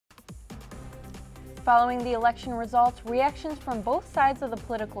Following the election results, reactions from both sides of the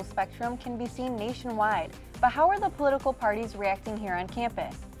political spectrum can be seen nationwide. But how are the political parties reacting here on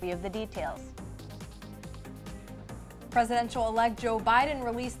campus? We have the details. Presidential-elect Joe Biden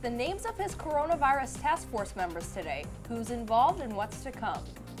released the names of his coronavirus task force members today. Who's involved and what's to come?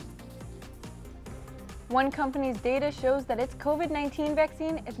 One company's data shows that its COVID-19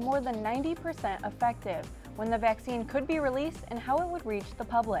 vaccine is more than 90% effective. When the vaccine could be released and how it would reach the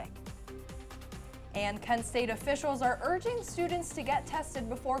public. And Kent State officials are urging students to get tested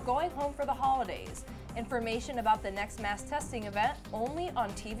before going home for the holidays. Information about the next mass testing event only on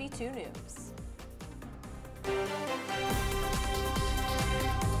TV2 News.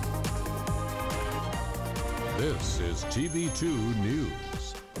 This is TV2 News.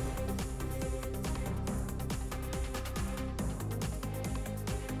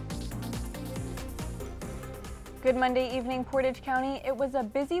 Good Monday evening, Portage County. It was a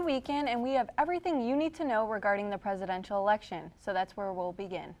busy weekend and we have everything you need to know regarding the presidential election. So that's where we'll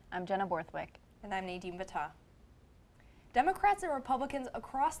begin. I'm Jenna Borthwick. And I'm Nadine Battah. Democrats and Republicans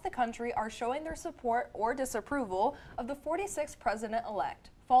across the country are showing their support or disapproval of the 46th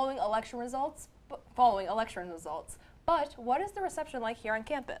president-elect following election results. But what is the reception like here on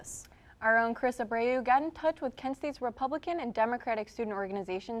campus? Our own Chris Abreu got in touch with Kent State's Republican and Democratic student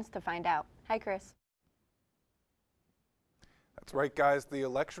organizations to find out. Hi, Chris. That's right, guys. The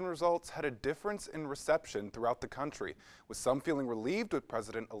election results had a difference in reception throughout the country, with some feeling relieved with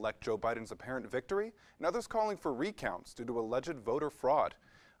President-elect Joe Biden's apparent victory, and others calling for recounts due to alleged voter fraud.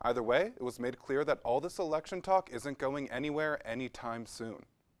 Either way, it was made clear that all this election talk isn't going anywhere anytime soon.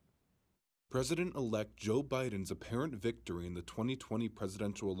 President-elect Joe Biden's apparent victory in the 2020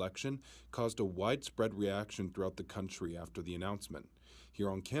 presidential election caused a widespread reaction throughout the country after the announcement. Here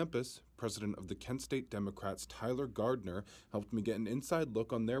on campus, President of the Kent State Democrats Tyler Gardner helped me get an inside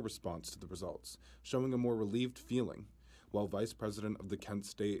look on their response to the results, showing a more relieved feeling, while Vice President of the Kent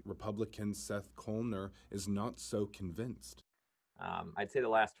State Republican Seth Koellner is not so convinced. I'd say the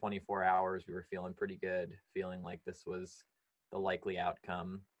last 24 hours we were feeling pretty good, feeling like this was the likely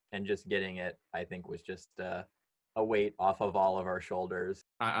outcome, and just getting it, I think, was just a weight off of all of our shoulders.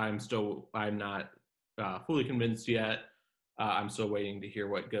 I'm not fully convinced yet. I'm still waiting to hear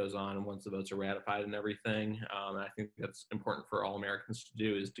what goes on once the votes are ratified and everything. And I think that's important for all Americans to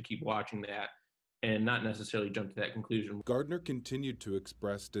do, is to keep watching that and not necessarily jump to that conclusion. Gardner continued to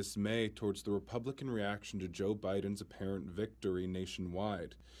express dismay towards the Republican reaction to Joe Biden's apparent victory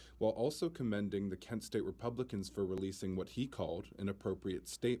nationwide, while also commending the Kent State Republicans for releasing what he called an appropriate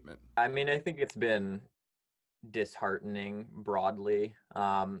statement. I mean, I think it's been disheartening broadly.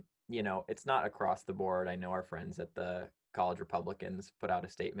 It's not across the board. I know our friends at the College Republicans put out a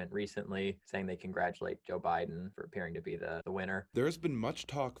statement recently saying they congratulate Joe Biden for appearing to be the winner. There has been much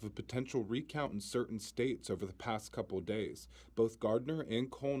talk of a potential recount in certain states over the past couple of days. Both Gardner and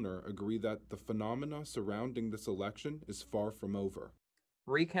Koellner agree that the phenomena surrounding this election is far from over.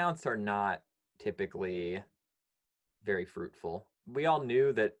 Recounts are not typically very fruitful. We all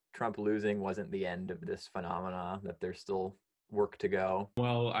knew that Trump losing wasn't the end of this phenomena, that there's still work to go.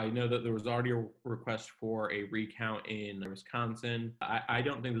 Well, I know that there was already a request for a recount in Wisconsin. I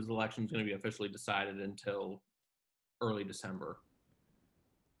don't think this election is going to be officially decided until early December.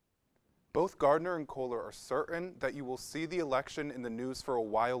 Both Gardner and Koellner are certain that you will see the election in the news for a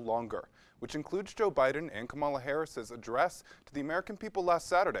while longer, which includes Joe Biden and Kamala Harris's address to the American people last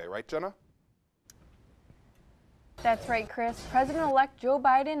Saturday, right, Jenna? That's right, Chris. President-elect Joe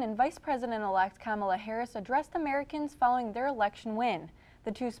Biden and Vice President-elect Kamala Harris addressed Americans following their election win.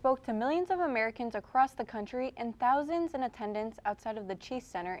 The two spoke to millions of Americans across the country and thousands in attendance outside of the Chase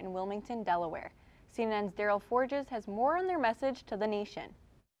Center in Wilmington, Delaware. CNN's Daryl Forges has more on their message to the nation.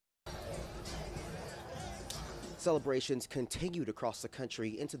 Celebrations continued across the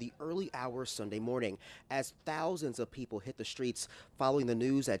country into the early hours Sunday morning as thousands of people hit the streets following the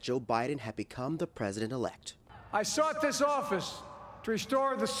news that Joe Biden had become the president-elect. I sought this office to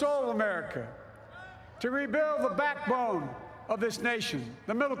restore the soul of America, to rebuild the backbone of this nation,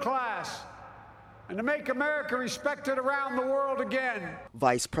 the middle class, and to make America respected around the world again.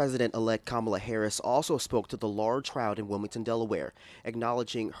 Vice President-elect Kamala Harris also spoke to the large crowd in Wilmington, Delaware,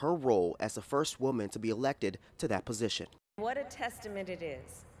 acknowledging her role as the first woman to be elected to that position. What a testament it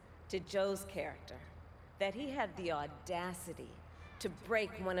is to Joe's character that he had the audacity to break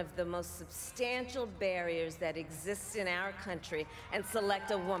one of the most substantial barriers that exists in our country and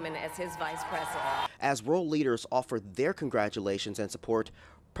select a woman as his vice president. As world leaders offered their congratulations and support,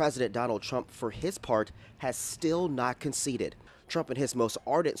 President Donald Trump, for his part, has still not conceded. Trump and his most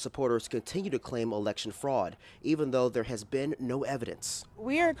ardent supporters continue to claim election fraud, even though there has been no evidence.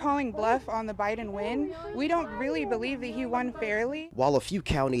 We are calling bluff on the Biden win. We don't really believe that he won fairly. While a few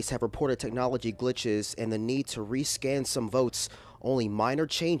counties have reported technology glitches and the need to rescan some votes, only minor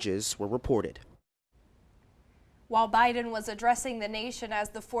changes were reported. While Biden was addressing the nation as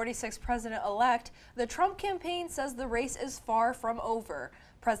the 46th president-elect, the Trump campaign says the race is far from over.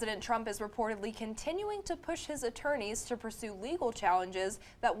 President Trump is reportedly continuing to push his attorneys to pursue legal challenges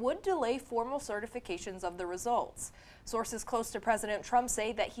that would delay formal certifications of the results. Sources close to President Trump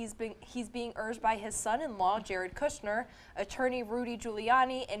say that he's being urged by his son-in-law, Jared Kushner, attorney Rudy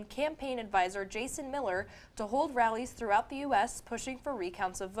Giuliani, and campaign advisor Jason Miller to hold rallies throughout the U.S. pushing for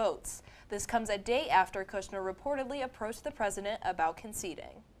recounts of votes. This comes a day after Kushner reportedly approached the president about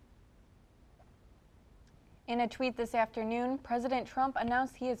conceding. In a tweet this afternoon, President Trump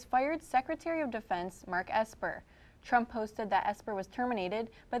announced he has fired Secretary of Defense Mark Esper. Trump posted that Esper was terminated,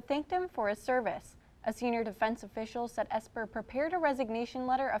 but thanked him for his service. A senior defense official said Esper prepared a resignation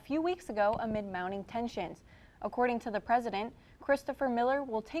letter a few weeks ago amid mounting tensions. According to the president, Christopher Miller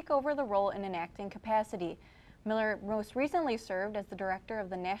will take over the role in an acting capacity. Miller most recently served as the director of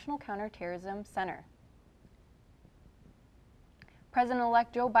the National Counterterrorism Center.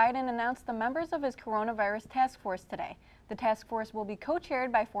 President-elect Joe Biden announced the members of his coronavirus task force today. The task force will be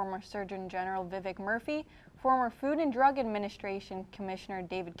co-chaired by former Surgeon General Vivek Murthy, former Food and Drug Administration Commissioner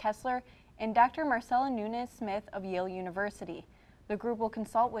David Kessler, and Dr. Marcella Nunes-Smith of Yale University. The group will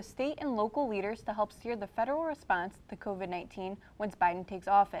consult with state and local leaders to help steer the federal response to COVID-19 once Biden takes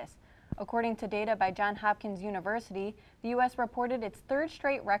office. According to data by Johns Hopkins University, the U.S. reported its third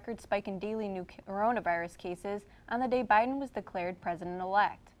straight record spike in daily new coronavirus cases on the day Biden was declared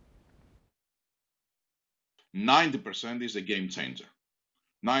president-elect. 90% is a game changer.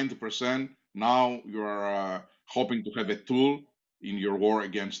 90%, now you are hoping to have a tool in your war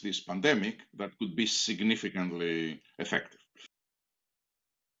against this pandemic that could be significantly effective.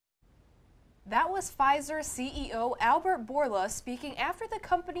 That was Pfizer CEO Albert Bourla speaking after the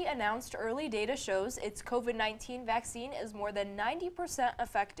company announced early data shows its COVID-19 vaccine is more than 90%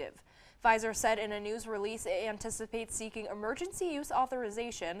 effective. Pfizer said in a news release it anticipates seeking emergency use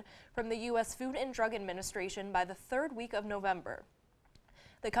authorization from the U.S. Food and Drug Administration by the third week of November.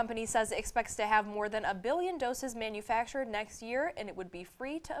 The company says it expects to have more than 1 billion doses manufactured next year, and it would be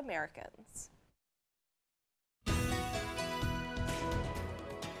free to Americans.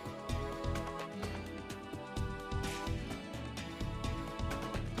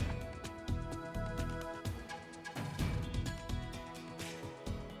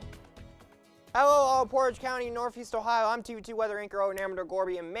 Hello, all Portage County, Northeast Ohio. I'm TV2 weather anchor Odin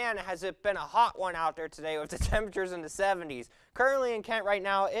Amador-Gorby, and man, has it been a hot one out there today with the temperatures in the 70s. Currently in Kent right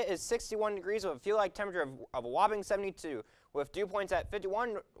now, it is 61 degrees with a feel-like temperature of a whopping 72, with dew points at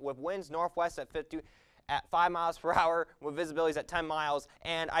 51, with winds northwest at 5 miles per hour, with visibilities at 10 miles.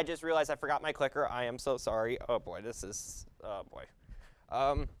 And I just realized I forgot my clicker. I am so sorry. Oh boy, this is, oh boy.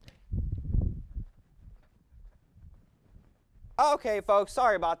 Okay, folks,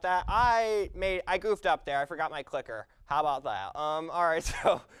 sorry about that. I goofed up there. I forgot my clicker. How about that? All right,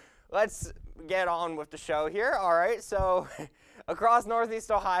 so let's get on with the show here. All right, so across Northeast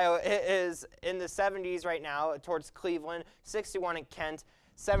Ohio, it is in the 70s right now towards Cleveland, 61 in Kent,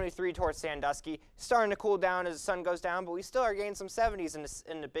 73 towards Sandusky. Starting to cool down as the sun goes down, but we still are getting some 70s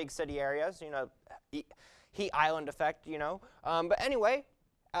in the big city areas, you know, heat island effect, you know. But anyway,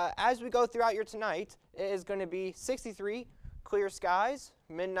 as we go throughout your tonight, it is going to be 63, clear skies,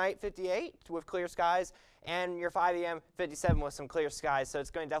 midnight 58 with clear skies, and your 5 a.m. 57 with some clear skies. So it's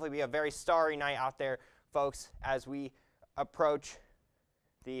going to definitely be a very starry night out there, folks, as we approach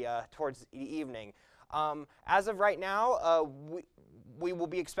the towards the evening. As of right now, we will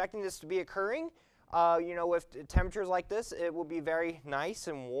be expecting this to be occurring. You know, with temperatures like this, it will be very nice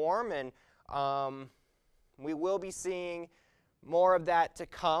and warm, and we will be seeing more of that to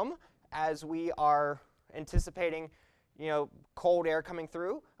come as we are anticipating, you know, cold air coming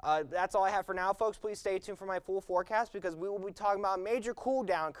through. That's all I have for now, folks. Please stay tuned for my full forecast because we will be talking about a major cool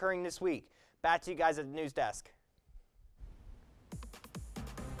down occurring this week. Back to you guys at the news desk.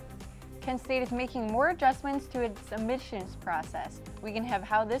 Kent State is making more adjustments to its admissions process. We can have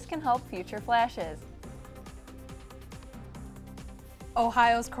how this can help future flashes.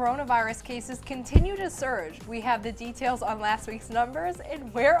 Ohio's coronavirus cases continue to surge. We have the details on last week's numbers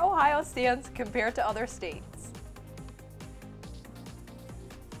and where Ohio stands compared to other states.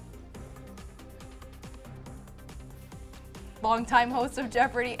 Longtime host of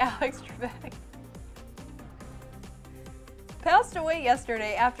Jeopardy, Alex Trebek, passed away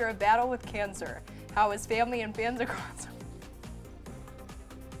yesterday after a battle with cancer. How his family and fans across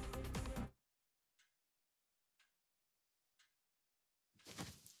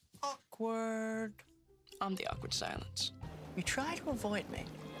awkward. I'm the awkward silence. You try to avoid me,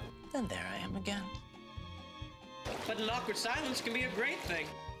 then there I am again. But an awkward silence can be a great thing,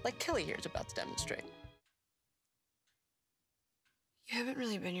 like Kelly here is about to demonstrate. You haven't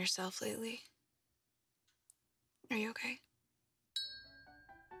really been yourself lately. Are you okay?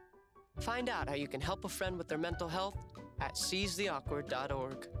 Find out how you can help a friend with their mental health at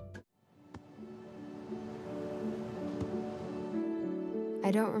seizetheawkward.org.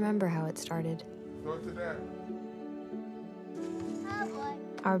 I don't remember how it started. Go to that.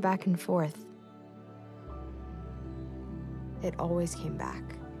 Our back and forth. It always came back.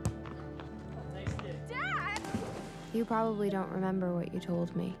 Dad! You probably don't remember what you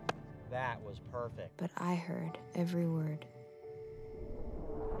told me, That was perfect. but I heard every word.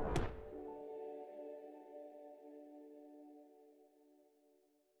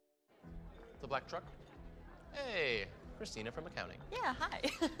 The black truck? Hey, Christina from accounting. Yeah, hi.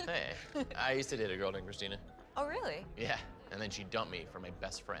 Hey, I used to date a girl named Christina. Oh, really? Yeah, and then she dumped me for my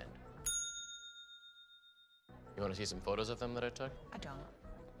best friend. You want to see some photos of them that I took? I don't.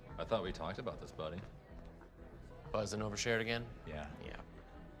 I thought we talked about this, buddy. Buzzed and overshared again? Yeah. Yeah.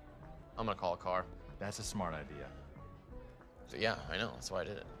 I'm gonna call a car. That's a smart idea. So yeah, I know, that's why I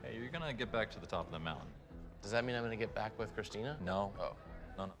did it. Hey, you're gonna get back to the top of the mountain. Does that mean I'm gonna get back with Christina? No. Oh.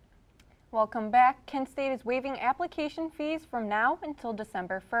 No. Welcome back. Kent State is waiving application fees from now until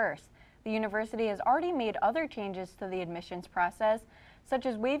December 1st. The university has already made other changes to the admissions process, such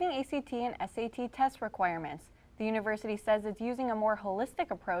as waiving ACT and SAT test requirements. The university says it's using a more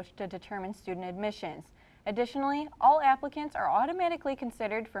holistic approach to determine student admissions. Additionally, all applicants are automatically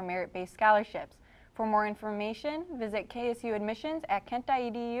considered for merit-based scholarships. For more information, visit KSU admissions at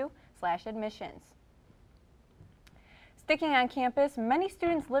kent.edu/admissions. Sticking on campus, many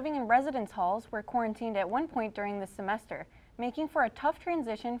students living in residence halls were quarantined at one point during this semester, making for a tough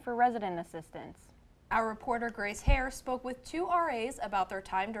transition for resident assistants. Our reporter Grace Hare spoke with 2 RAs about their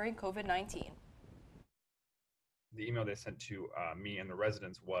time during COVID-19. The email they sent to me and the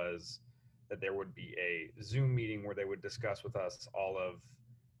residents was that there would be a Zoom meeting where they would discuss with us all of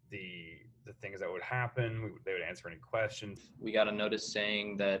the things that would happen. They would answer any questions. We got a notice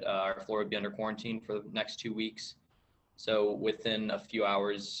saying that our floor would be under quarantine for the next 2 weeks. So within a few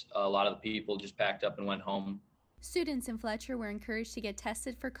hours, a lot of the people just packed up and went home. Students in Fletcher were encouraged to get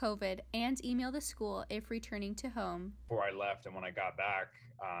tested for COVID and email the school if returning to home. Before I left and when I got back,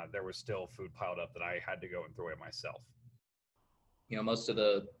 there was still food piled up that I had to go and throw away myself. You know, most of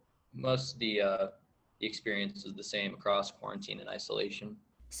the experience is the same across quarantine and isolation.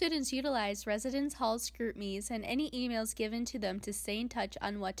 Students utilized residence hall scrutinies and any emails given to them to stay in touch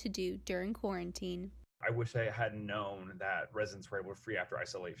on what to do during quarantine. I wish I had known that residents were able to free after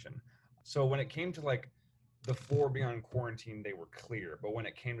isolation. So when it came to like the floor being on quarantine, they were clear. But when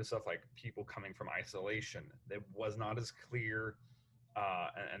it came to stuff like people coming from isolation, it was not as clear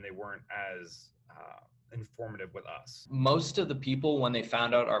and they weren't as informative with us. Most of the people, when they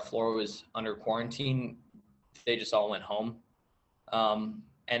found out our floor was under quarantine, they just all went home.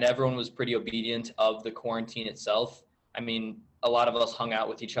 And everyone was pretty obedient of the quarantine itself. I mean, a lot of us hung out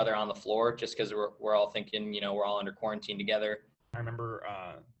with each other on the floor just because we're all thinking, you know, we're all under quarantine together. I remember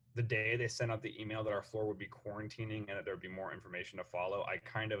the day they sent out the email that our floor would be quarantining and that there would be more information to follow, I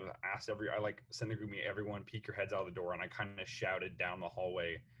kind of asked sent the group meeting, everyone peek your heads out the door, and I kind of shouted down the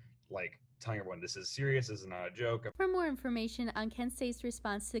hallway, like telling everyone this is serious, this is not a joke. For more information on Kent State's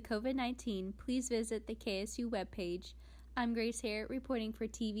response to COVID-19, please visit the KSU webpage. I'm Grace Hare reporting for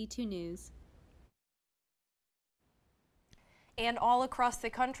TV2 News. And all across the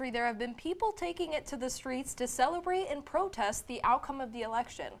country, there have been people taking it to the streets to celebrate and protest the outcome of the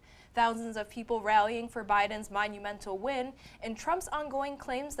election. Thousands of people rallying for Biden's monumental win, and Trump's ongoing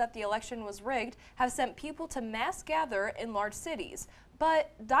claims that the election was rigged have sent people to mass gather in large cities.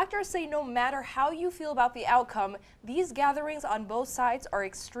 But doctors say no matter how you feel about the outcome, these gatherings on both sides are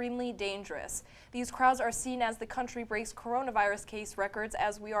extremely dangerous. These crowds are seen as the country breaks coronavirus case records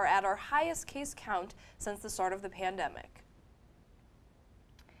as we are at our highest case count since the start of the pandemic.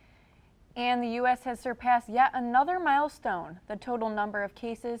 And the U.S. has surpassed yet another milestone. The total number of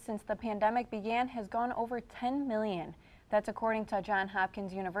cases since the pandemic began has gone over 10 million. That's according to Johns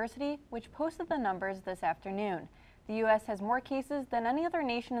Hopkins University, which posted the numbers this afternoon. The U.S. has more cases than any other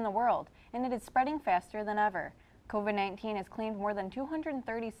nation in the world, and it is spreading faster than ever. COVID-19 has claimed more than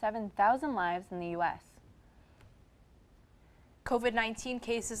 237,000 lives in the U.S. COVID-19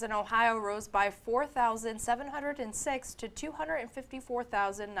 cases in Ohio rose by 4,706 to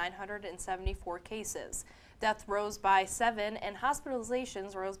 254,974 cases. Death rose by 7 and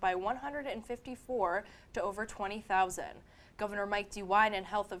hospitalizations rose by 154 to over 20,000. Governor Mike DeWine and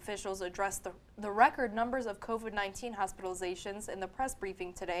health officials addressed the record numbers of COVID-19 hospitalizations in the press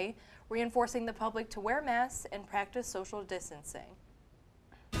briefing today, reinforcing the public to wear masks and practice social distancing.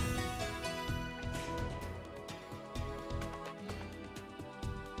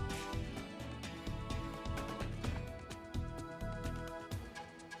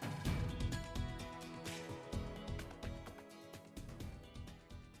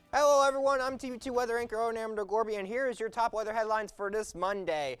 Hello everyone, I'm TV2 weather anchor Odin Amador-Gorby, and here is your top weather headlines for this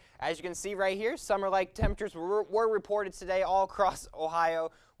Monday. As you can see right here, summer-like temperatures were reported today all across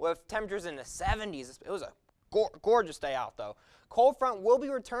Ohio with temperatures in the 70s. It was a gorgeous day out though. Cold front will be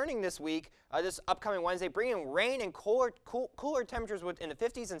returning this week, this upcoming Wednesday, bringing rain and cooler temperatures in the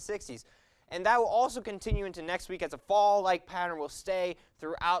 50s and 60s. And that will also continue into next week as a fall-like pattern will stay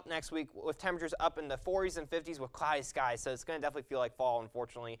throughout next week with temperatures up in the 40s and 50s with cloudy skies. So it's going to definitely feel like fall,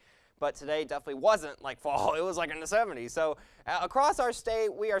 unfortunately. But today definitely wasn't like fall. It was like in the 70s. So across our state,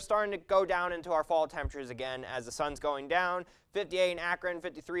 we are starting to go down into our fall temperatures again as the sun's going down. 58 in Akron,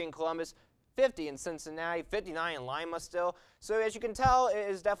 53 in Columbus, 50 in Cincinnati, 59 in Lima still. So as you can tell, it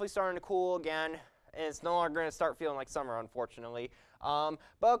is definitely starting to cool again. And it's no longer going to start feeling like summer, unfortunately. But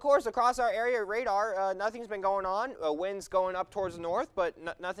of course, across our area radar, nothing's been going on. Winds going up towards the north, but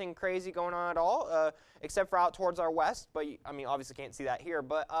nothing crazy going on at all, except for out towards our west. But I mean, obviously can't see that here.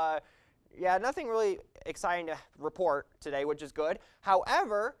 But yeah, nothing really exciting to report today, which is good.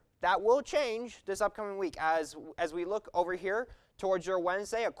 However, that will change this upcoming week. As we look over here towards your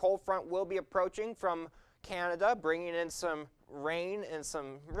Wednesday, a cold front will be approaching from Canada, bringing in some rain and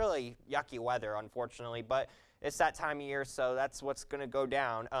some really yucky weather, unfortunately. But it's that time of year, so that's what's going to go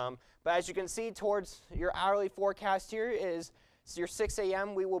down. But as you can see towards your hourly forecast here is your 6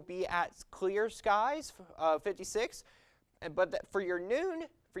 a.m. we will be at clear skies, 56. But for your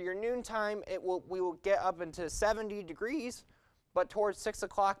noon time, we will get up into 70 degrees. But towards 6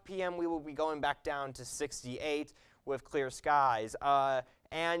 o'clock p.m. we will be going back down to 68 with clear skies.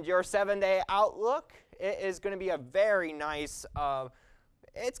 And your 7-day outlook is going to be a very nice.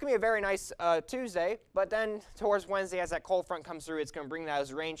 It's going to be a very nice Tuesday, but then towards Wednesday as that cold front comes through, it's going to bring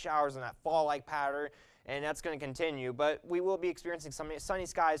those rain showers and that fall-like pattern, and that's going to continue. But we will be experiencing some sunny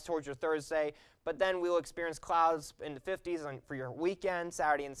skies towards your Thursday, but then we will experience clouds in the 50s for your weekend,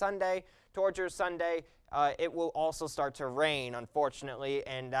 Saturday and Sunday. Towards your Sunday, it will also start to rain, unfortunately,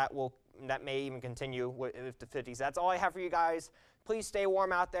 and that may even continue with the 50s. That's all I have for you guys. Please stay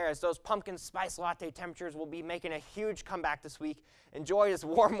warm out there as those pumpkin spice latte temperatures will be making a huge comeback this week. Enjoy this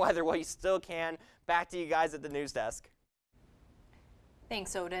warm weather while you still can. Back to you guys at the news desk.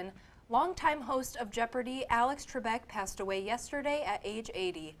 Thanks, Odin. Longtime host of Jeopardy, Alex Trebek, passed away yesterday at age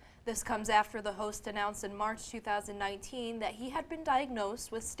 80. This comes after the host announced in March 2019 that he had been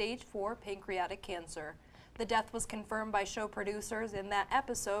diagnosed with stage 4 pancreatic cancer. The death was confirmed by show producers, and that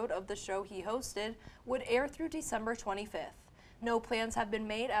episode of the show he hosted would air through December 25th. No plans have been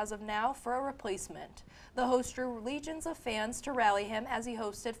made as of now for a replacement. The host drew legions of fans to rally him as he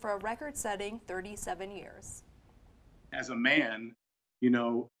hosted for a record-setting 37 years. As a man, you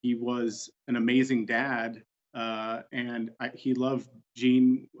know, he was an amazing dad, and he loved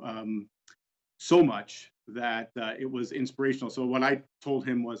Gene so much that it was inspirational. So what I told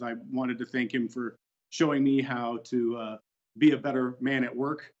him was I wanted to thank him for showing me how to be a better man at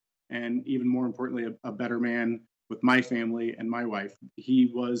work, and even more importantly, a better man with my family and my wife.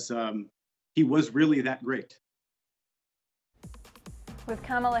 He was really that great. With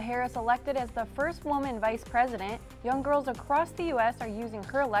Kamala Harris elected as the first woman vice president, young girls across the U.S. are using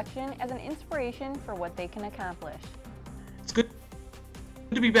her election as an inspiration for what they can accomplish. It's good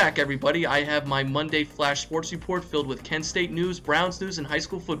to be back, everybody. I have my Monday Flash Sports Report filled with Kent State news, Browns news, and high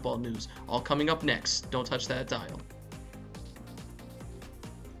school football news, all coming up next. Don't touch that dial.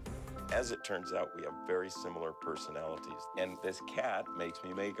 As it turns out, we have very similar personalities. And this cat makes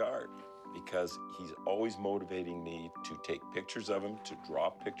me make art because he's always motivating me to take pictures of him, to draw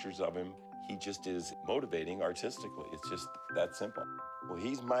pictures of him. He just is motivating artistically. It's just that simple. Well,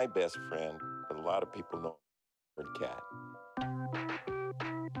 he's my best friend, but a lot of people know the word cat.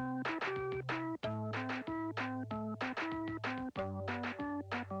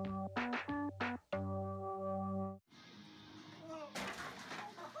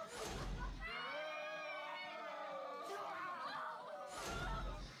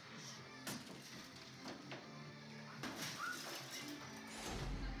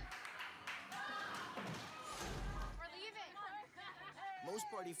 Most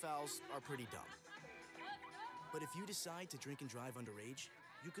party fouls are pretty dumb. But if you decide to drink and drive underage,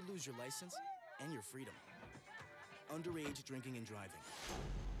 you could lose your license and your freedom. Underage drinking and driving.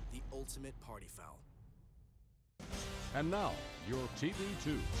 The ultimate party foul. And now, your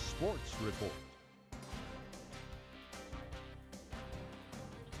TV2 Sports Report.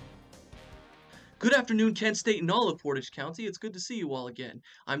 Good afternoon, Kent State and all of Portage County. It's good to see you all again.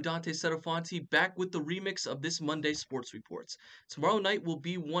 I'm Dante Centofanti, back with the remix of this Monday Sports Reports. Tomorrow night will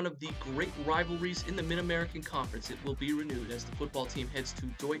be one of the great rivalries in the Mid-American Conference. It will be renewed as the football team heads to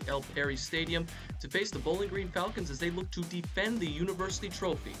Dwight L. Perry Stadium to face the Bowling Green Falcons as they look to defend the University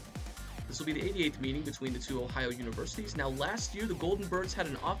Trophy. This will be the 88th meeting between the two Ohio universities. Now, last year, the Golden Birds had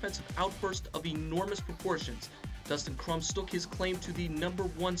an offensive outburst of enormous proportions. Dustin Crum stuck his claim to the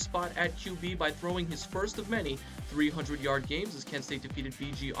 #1 spot at QB by throwing his first of many 300-yard games as Kent State defeated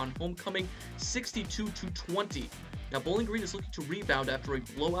BG on homecoming 62-20. Now, Bowling Green is looking to rebound after a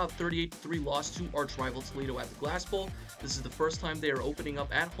blowout 38-3 loss to arch-rival Toledo at the Glass Bowl. This is the first time they are opening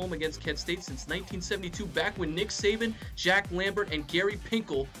up at home against Kent State since 1972, back when Nick Saban, Jack Lambert, and Gary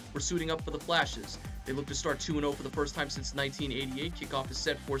Pinkel were suiting up for the Flashes. They look to start 2-0 for the first time since 1988. Kickoff is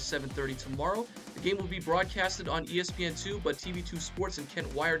set for 7:30 tomorrow. The game will be broadcasted on ESPN2, but TV2 Sports and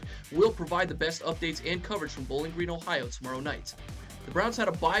Kent Wired will provide the best updates and coverage from Bowling Green, Ohio tomorrow night. The Browns had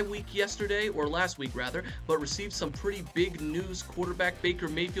a bye week yesterday, or last week rather, but received some pretty big news. Quarterback Baker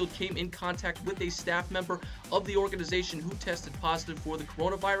Mayfield came in contact with a staff member of the organization who tested positive for the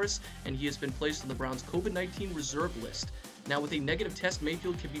coronavirus, and he has been placed on the Browns' COVID-19 reserve list. Now, with a negative test,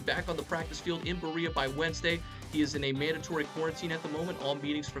 Mayfield can be back on the practice field in Berea by Wednesday. He is in a mandatory quarantine at the moment. All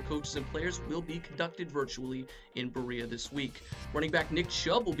meetings for coaches and players will be conducted virtually in Berea this week. Running back Nick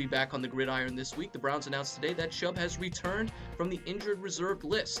Chubb will be back on the gridiron this week. The Browns announced today that Chubb has returned from the injured reserve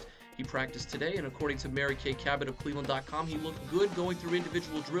list. He practiced today, and according to Mary Kay Cabot of Cleveland.com, he looked good going through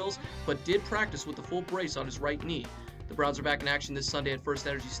individual drills, but did practice with a full brace on his right knee. The Browns are back in action this Sunday at First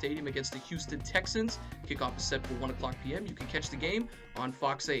Energy Stadium against the Houston Texans. Kickoff is set for 1 o'clock p.m. You can catch the game on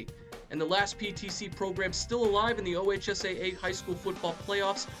Fox 8. And the last PTC program still alive in the OHSAA high school football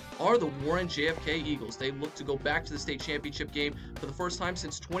playoffs are the Warren JFK Eagles. They look to go back to the state championship game for the first time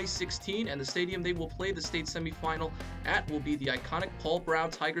since 2016, and the stadium they will play the state semifinal at will be the iconic Paul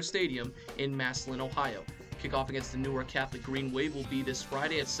Brown Tiger Stadium in Massillon, Ohio. Kickoff against the Newark Catholic Green Wave will be this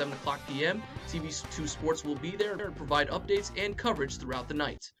Friday at 7 o'clock p.m. TV2 Sports will be there to provide updates and coverage throughout the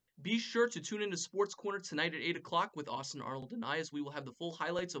night. Be sure to tune into Sports Corner tonight at 8 o'clock with Austin Arnold and I, as we will have the full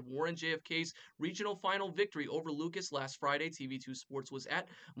highlights of Warren JFK's regional final victory over Lucas last Friday. TV2 Sports was at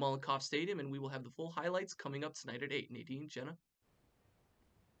Mollenkopf Stadium, and we will have the full highlights coming up tonight at 8. Nadine, Jenna?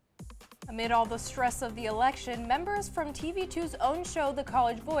 Amid all the stress of the election, members from TV2's own show, The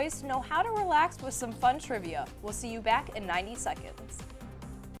College Voice, know how to relax with some fun trivia. We'll see you back in 90 seconds.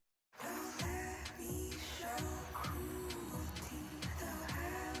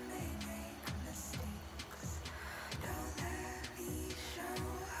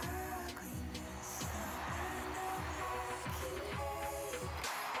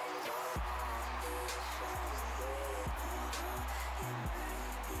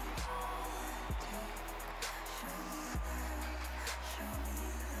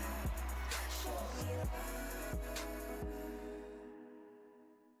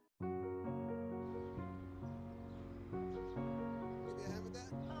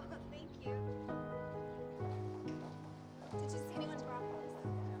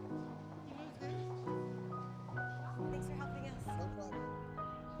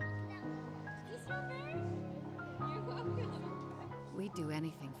 We'd do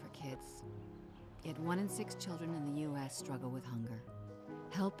anything for kids. Yet 1 in 6 children in the U.S. struggle with hunger.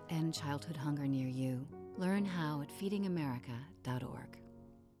 Help end childhood hunger near you. Learn how at feedingamerica.org.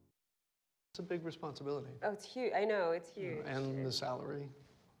 It's a big responsibility. Oh, it's huge. I know, it's huge. And the salary.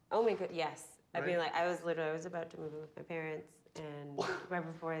 Oh my god, yes. Right? I mean, like, I was about to move in with my parents, and right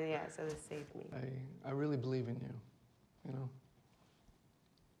before, yeah, so this saved me. I really believe in you, you know?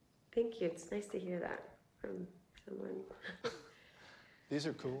 Thank you. It's nice to hear that from someone. These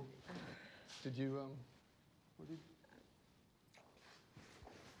are cool. Did you, what did you?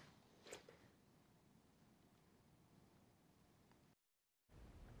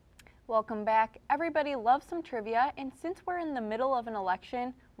 Welcome back. Everybody loves some trivia, and since we're in the middle of an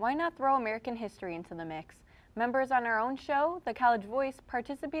election, why not throw American history into the mix? Members on our own show, The College Voice,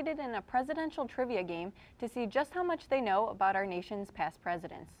 participated in a presidential trivia game to see just how much they know about our nation's past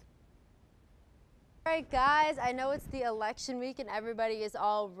presidents. All right, guys, I know it's the election week and everybody is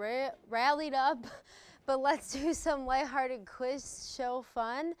all rallied up, but let's do some lighthearted quiz show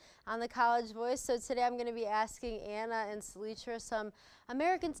fun on The College Voice. So today I'm going to be asking Anna and Salitra some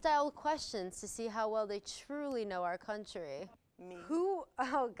American-style questions to see how well they truly know our country. Me.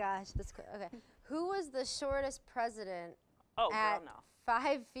 Oh gosh, okay. Who was the shortest president at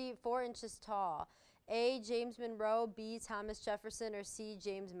 5 feet 4 inches tall? A. James Monroe, B. Thomas Jefferson, or C.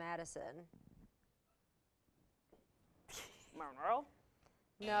 James Madison? Monroe?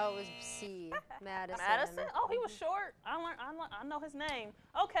 No, it was C. Madison. Madison? Oh, he was short. I know his name.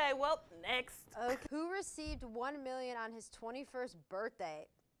 Okay, well, next. Okay. Who received $1 million on his 21st birthday?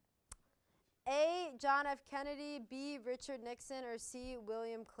 A. John F. Kennedy, B. Richard Nixon, or C.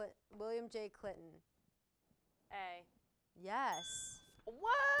 William J. Clinton? A. Yes.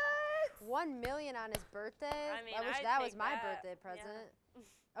 What? $1 million on his birthday? I mean, I wish I'd that was take my that. birthday present.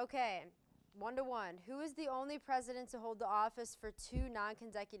 Okay, 1-1. Who is the only president to hold the office for 2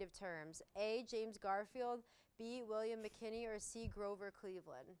 non-consecutive terms? A. James Garfield, B. William McKinney, or C. Grover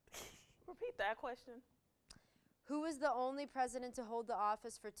Cleveland? Repeat that question. Who is the only president to hold the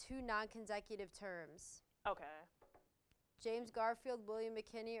office for 2 non-consecutive terms? Okay. James Garfield, William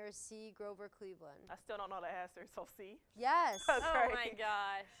McKinney, or C. Grover Cleveland? I still don't know the answer, so C. Yes. Okay. Oh my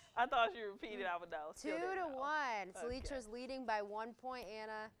gosh. I thought you repeated, I would know. 2-1. Okay. Salitra's leading by 1 point,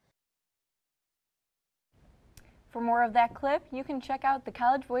 Anna. For more of that clip, you can check out the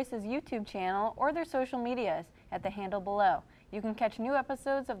College Voices YouTube channel or their social medias at the handle below. You can catch new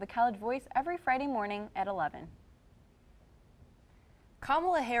episodes of the College Voice every Friday morning at 11.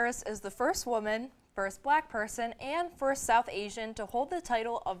 Kamala Harris is the first woman, first black person, and first South Asian to hold the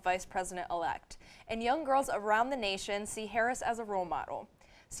title of Vice President-elect. And young girls around the nation see Harris as a role model.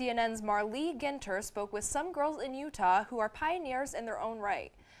 CNN's Marlee Ginter spoke with some girls in Utah who are pioneers in their own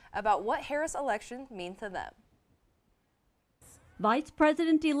right about what Harris' election means to them. Vice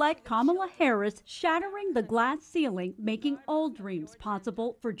President-elect Kamala Harris shattering the glass ceiling, making all dreams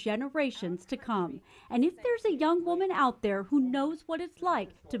possible for generations to come. And if there's a young woman out there who knows what it's like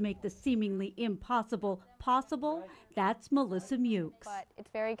to make the seemingly impossible possible, that's Melissa Mukes. But it's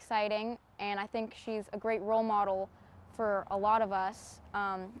very exciting, and I think she's a great role model for a lot of us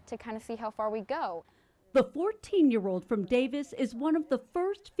to kind of see how far we go. The 14-year-old from Davis is one of the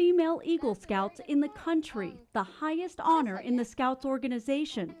first female Eagle Scouts in the country, the highest honor in the Scouts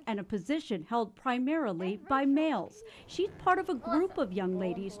organization, and a position held primarily by males. She's part of a group of young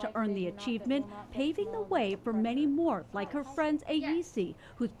ladies to earn the achievement, paving the way for many more, like her friend Ayesi,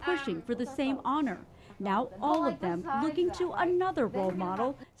 who's pushing for the same honor. Now all of them looking to another role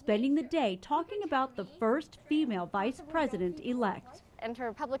model, spending the day talking about the first female vice president-elect. And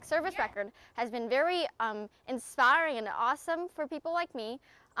her public service record has been very inspiring and awesome for people like me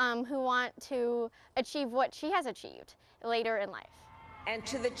who want to achieve what she has achieved later in life. And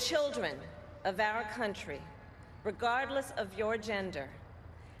to the children of our country, regardless of your gender,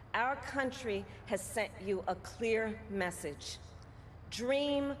 our country has sent you a clear message.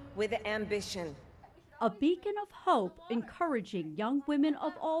 Dream with ambition. A beacon of hope, encouraging young women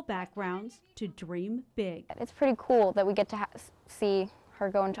of all backgrounds to dream big. It's pretty cool that we get to see her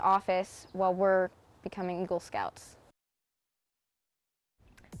go into office while we're becoming Eagle Scouts.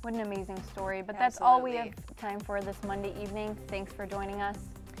 What an amazing story, but that's all we have time for this Monday evening. Thanks for joining us.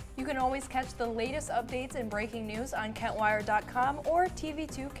 You can always catch the latest updates and breaking news on KentWire.com or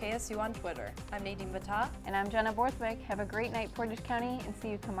TV2 KSU on Twitter. I'm Nadine Battah. And I'm Jenna Borthwick. Have a great night, Portage County, and see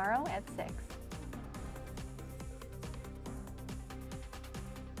you tomorrow at 6.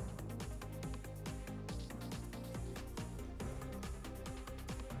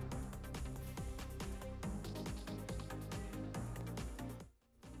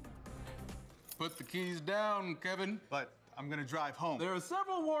 Put the keys down, Kevin. But I'm gonna drive home. There are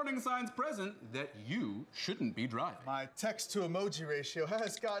several warning signs present that you shouldn't be driving. My text to emoji ratio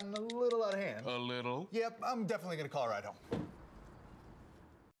has gotten a little out of hand. A little? Yep, I'm definitely gonna call a ride home.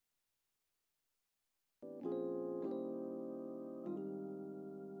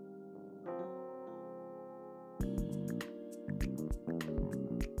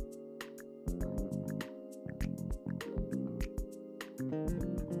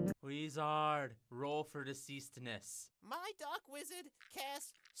 Wizard, roll for deceasedness. My Dark Wizard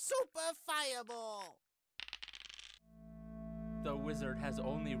casts Super Fireball. The wizard has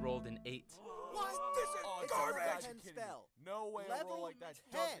only rolled an 8. What? This is garbage! Spell. No way a roll like that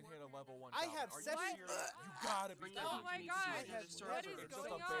doesn't hit a level 1 I goblin. have Are 7. you serious? You gotta be kidding Oh my me. God! I have What is it's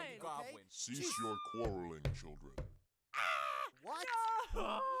going just a baby on? goblin. Cease your quarreling, children. What? What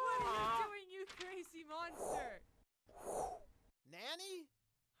are you doing, you crazy monster? Nanny?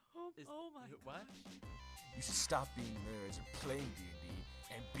 Oh my What? You should stop being nerds and playing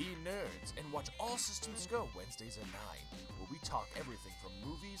D&D and be nerds and watch All Systems Go Wednesdays at 9, where we talk everything from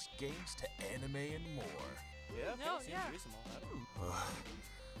movies, games to anime and more. Yeah, no, seems reasonable.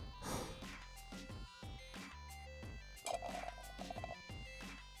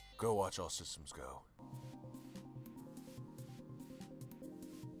 Go watch All Systems Go.